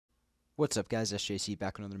What's up, guys? SJC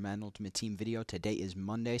back with another Madden Ultimate Team video. Today is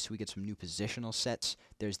Monday, so we get some new positional sets.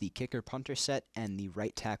 There's the kicker punter set and the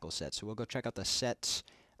right tackle set. So we'll go check out the sets.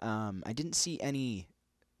 I didn't see any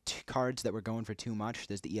cards that were going for too much.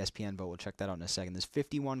 There's the ESPN vote. We'll check that out in a second. There's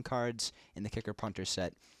 51 cards in the kicker punter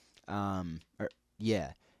set.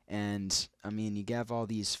 Yeah. And, I mean, you have all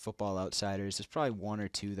these football outsiders. There's probably one or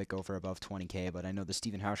two that go for above 20K, but I know the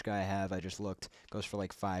Stephen Hausch guy I have, I just looked, goes for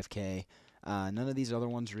like 5K. None of these other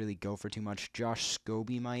ones really go for too much. Josh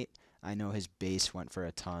Scobie might. I know his base went for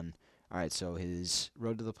a ton. Alright, so his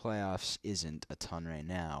road to the playoffs isn't a ton right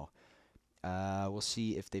now. We'll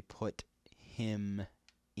see if they put him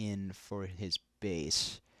in for his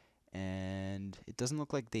base. And it doesn't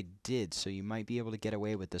look like they did, so you might be able to get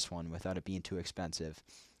away with this one without it being too expensive.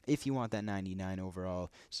 If you want that 99 overall,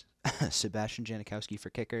 Sebastian Janikowski for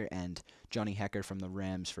kicker and Johnny Hekker from the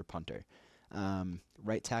Rams for punter.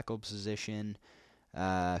 Right tackle position,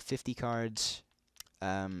 50 cards.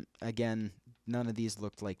 Again, none of these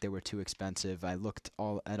looked like they were too expensive. I looked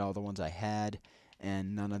at all the ones I had,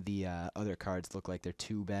 and none of the other cards look like they're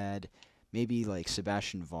too bad. Maybe like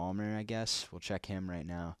Sebastian Vollmer, I guess. We'll check him right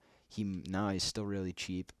now. He's still really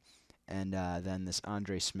cheap. And then this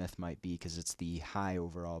Andre Smith might be because it's the high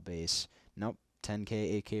overall base. Nope,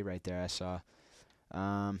 10K, 8K right there I saw.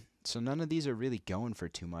 So none of these are really going for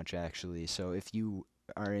too much, actually. So if you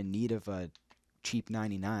are in need of a cheap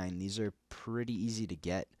 99, these are pretty easy to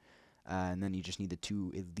get. And then you just need the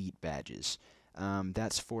 2 elite badges.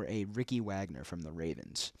 That's for a Ricky Wagner from the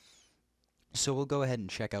Ravens. So we'll go ahead and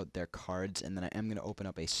check out their cards, and then I am going to open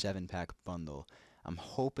up a 7-pack bundle. I'm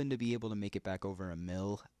hoping to be able to make it back over a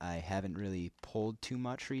mil. I haven't really pulled too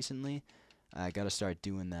much recently. I got to start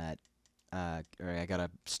doing that. Or I gotta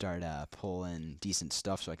start pulling decent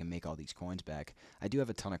stuff so I can make all these coins back. I do have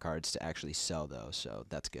a ton of cards to actually sell, though, so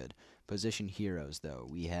that's good. Position heroes, though,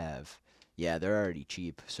 we have... Yeah, they're already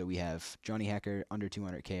cheap. So we have Johnny Hekker, under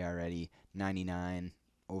 200K already, 99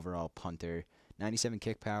 overall punter, 97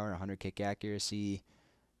 kick power, 100 kick accuracy.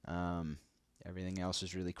 Everything else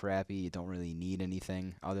is really crappy. You don't really need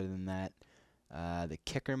anything other than that. The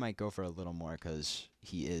kicker might go for a little more because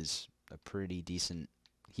he is a pretty decent...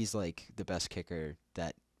 He's like the best kicker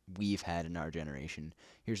that we've had in our generation.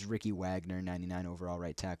 Here's Ricky Wagner, 99 overall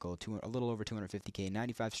right tackle, a little over 250K,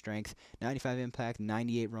 95 strength, 95 impact,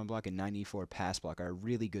 98 run block, and 94 pass block are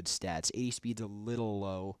really good stats. 80 speed's a little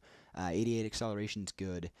low. 88 acceleration's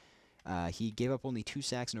good. He gave up only 2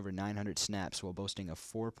 sacks and over 900 snaps while boasting a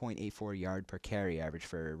 4.84 yard per carry average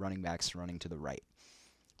for running backs running to the right.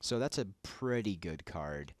 So that's a pretty good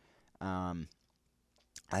card.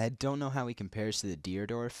 I don't know how he compares to the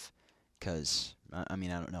Deerdorf, because, I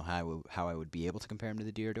mean, I don't know how I would be able to compare him to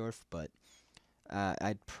the Deerdorf, but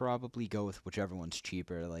I'd probably go with whichever one's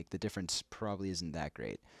cheaper. Like, the difference probably isn't that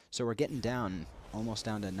great. So we're getting down, almost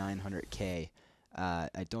down to 900K.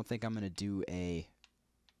 I don't think I'm going to do a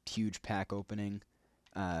huge pack opening.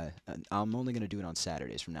 I'm only going to do it on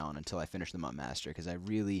Saturdays from now on until I finish them up Master, because I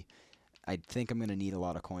think I'm going to need a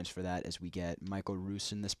lot of coins for that as we get Michael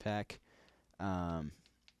Roos in this pack.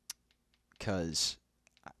 Because,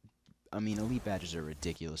 I mean, elite badges are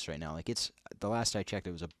ridiculous right now. Like, the last I checked,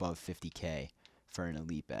 it was above 50K for an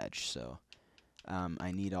elite badge. So,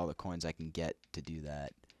 I need all the coins I can get to do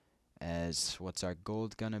that. What's our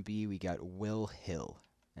gold gonna be? We got Will Hill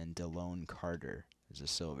and Delone Carter as a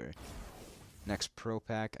silver. Next pro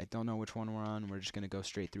pack, I don't know which one we're on. We're just gonna go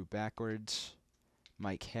straight through backwards.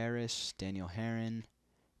 Mike Harris, Daniel Herron,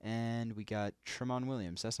 and we got Tremont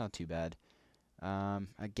Williams. That's not too bad.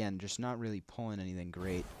 Again, just not really pulling anything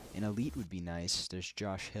great. An elite would be nice. There's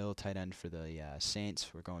Josh Hill, tight end for the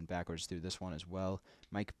Saints. We're going backwards through this one as well.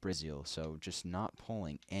 Mike Briziel, so just not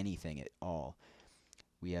pulling anything at all.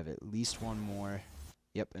 We have at least one more.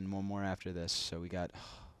 Yep, and one more after this. So we got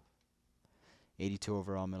 82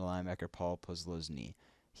 overall middle linebacker, Paul Posluszny.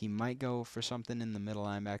 He might go for something in the middle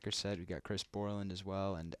linebacker set. We got Chris Borland as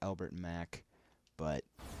well and Albert Mack, but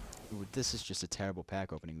this is just a terrible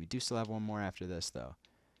pack opening. We do still have one more after this, though.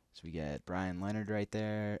 So we get Brian Leonard right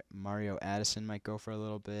there. Mario Addison might go for a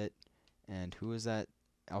little bit. And who is that?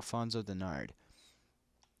 Alfonso Denard.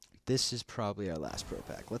 This is probably our last pro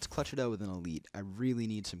pack. Let's clutch it out with an elite. I really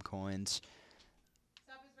need some coins.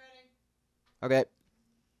 Stop is ready. Okay.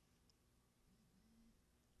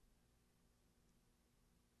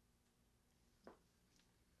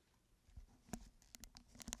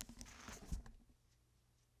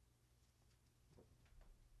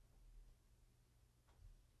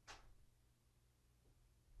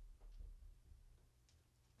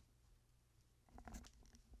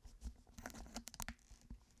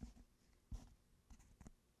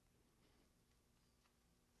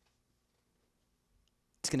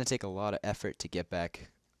 going to take a lot of effort to get back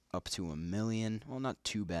up to 1 million. Well, not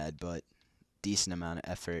too bad, but decent amount of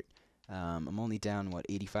effort. I'm only down, what,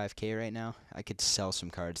 85k right now? I could sell some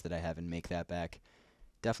cards that I have and make that back.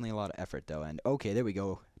 Definitely a lot of effort, though. And, okay, there we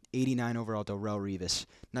go. 89 overall, Darrell Revis.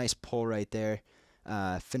 Nice pull right there.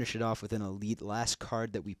 Finish it off with an elite last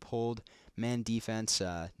card that we pulled. Man defense,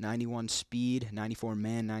 91 speed, 94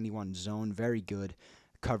 man, 91 zone. Very good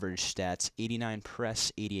coverage stats. 89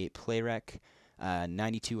 press, 88 play rec,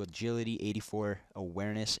 92 agility, 84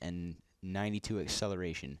 awareness, and 92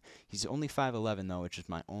 acceleration. He's only 5'11", though, which is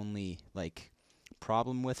my only, like,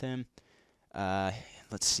 problem with him.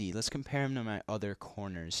 Let's see. Let's compare him to my other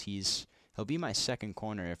corners. He'll be my second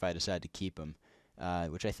corner if I decide to keep him,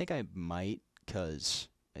 which I think I might, because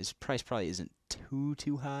his price probably isn't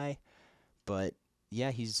too high. But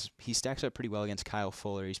yeah, he stacks up pretty well against Kyle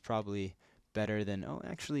Fuller. He's probably better than, oh,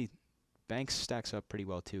 actually, Banks stacks up pretty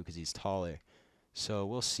well too because he's taller. So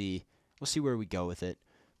we'll see. We'll see where we go with it.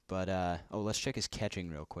 But oh, let's check his catching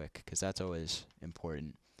real quick because that's always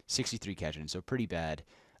important. 63 catching, so pretty bad.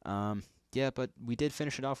 Yeah, but we did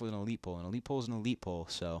finish it off with an elite pull. An elite pull is an elite pull,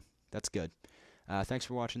 so that's good. Thanks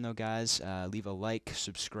for watching, though, guys. Leave a like,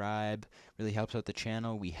 subscribe. Really helps out the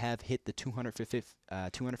channel. We have hit the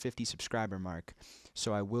 250 subscriber mark,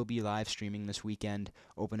 so I will be live streaming this weekend,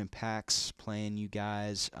 opening packs, playing you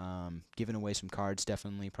guys, giving away some cards,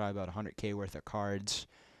 definitely, probably about 100k worth of cards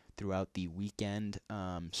throughout the weekend.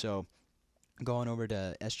 So go on over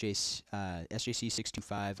to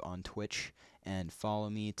SJC625 on Twitch and follow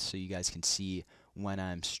me so you guys can see when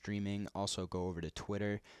I'm streaming. Also, go over to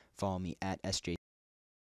Twitter, follow me at SJC.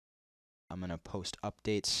 I'm going to post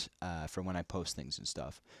updates for when I post things and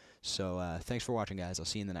stuff. So thanks for watching, guys. I'll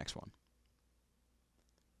see you in the next one.